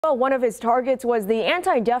Well, one of his targets was the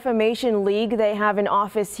Anti-Defamation League. They have an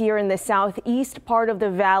office here in the southeast part of the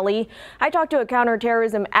valley. I talked to a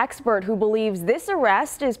counterterrorism expert who believes this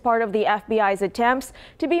arrest is part of the FBI's attempts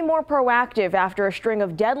to be more proactive after a string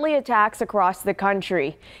of deadly attacks across the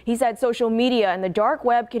country. He said social media and the dark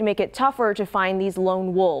web can make it tougher to find these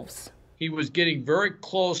lone wolves. He was getting very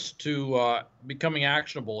close to becoming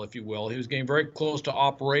actionable, if you will. He was getting very close to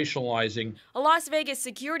operationalizing. A Las Vegas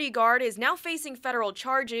security guard is now facing federal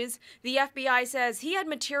charges. The FBI says he had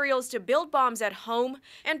materials to build bombs at home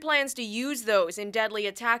and plans to use those in deadly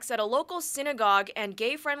attacks at a local synagogue and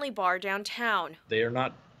gay-friendly bar downtown. They are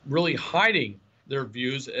not really hiding their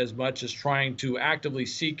views as much as trying to actively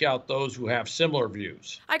seek out those who have similar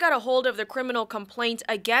views. I got a hold of the criminal complaint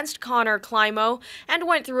against Connor Climo and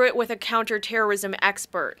went through it with a counterterrorism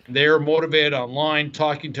expert. They're motivated online,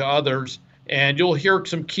 talking to others, and you'll hear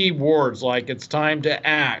some key words like it's time to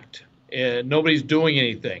act, and nobody's doing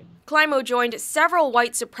anything. Climo joined several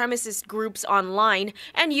white supremacist groups online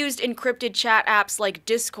and used encrypted chat apps like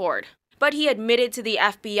Discord. But he admitted to the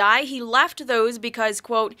FBI he left those because,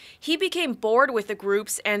 quote, he became bored with the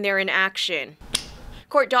groups and their inaction.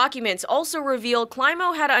 Court documents also reveal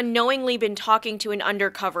Climo had unknowingly been talking to an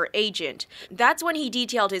undercover agent. That's when he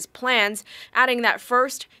detailed his plans, adding that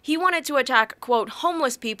first, he wanted to attack, quote,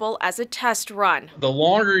 homeless people as a test run. The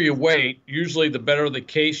longer you wait, usually the better the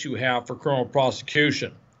case you have for criminal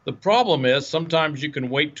prosecution. The problem is sometimes you can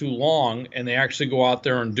wait too long and they actually go out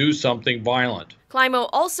there and do something violent. Climo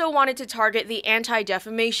also wanted to target the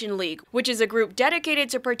Anti-Defamation League, which is a group dedicated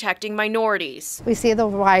to protecting minorities. We see the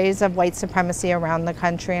rise of white supremacy around the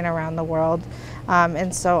country and around the world.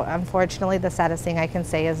 And so, unfortunately, the saddest thing I can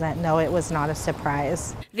say is that no, it was not a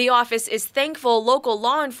surprise. The office is thankful local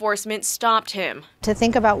law enforcement stopped him. To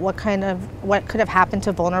think about what could have happened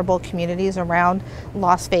to vulnerable communities around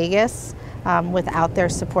Las Vegas without their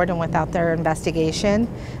support and without their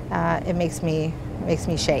investigation, it makes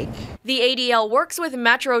me shake. The ADL works with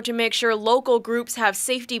Metro to make sure local groups have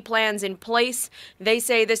safety plans in place. They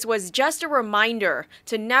say this was just a reminder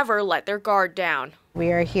to never let their guard down.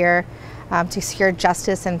 We are here to secure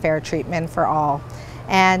justice and fair treatment for all.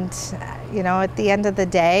 And, you know, at the end of the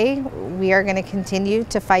day, we are going to continue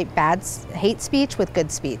to fight bad hate speech with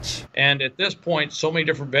good speech. And at this point, so many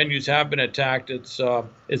different venues have been attacked. It's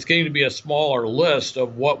getting to be a smaller list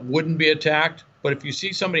of what wouldn't be attacked. But if you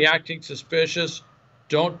see somebody acting suspicious,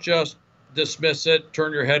 don't just dismiss it,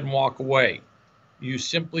 turn your head and walk away. You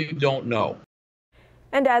simply don't know.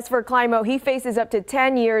 And as for Climo, he faces up to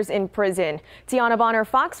 10 years in prison. Tiana Bonner,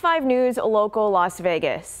 Fox 5 News, local Las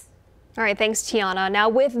Vegas. All right, thanks, Tiana. Now,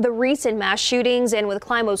 with the recent mass shootings and with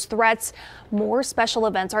Climo's threats, more special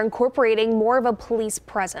events are incorporating more of a police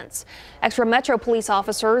presence. Extra Metro police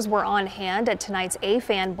officers were on hand at tonight's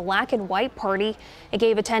AFAN Black and White party. It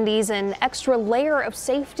gave attendees an extra layer of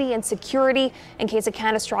safety and security in case a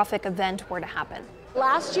catastrophic event were to happen.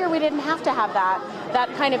 Last year, we didn't have to have that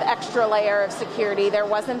kind of extra layer of security. There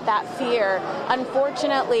wasn't that fear.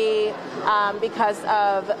 Unfortunately, because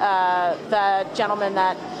of the gentleman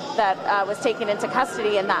that was taken into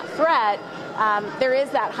custody and that threat, there is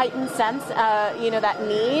that heightened sense, that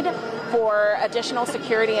need for additional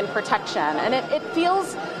security and protection. And it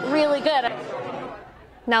feels really good.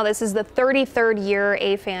 Now, this is the 33rd year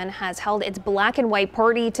AFAN has held its Black and White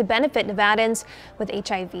party to benefit Nevadans with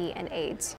HIV and AIDS.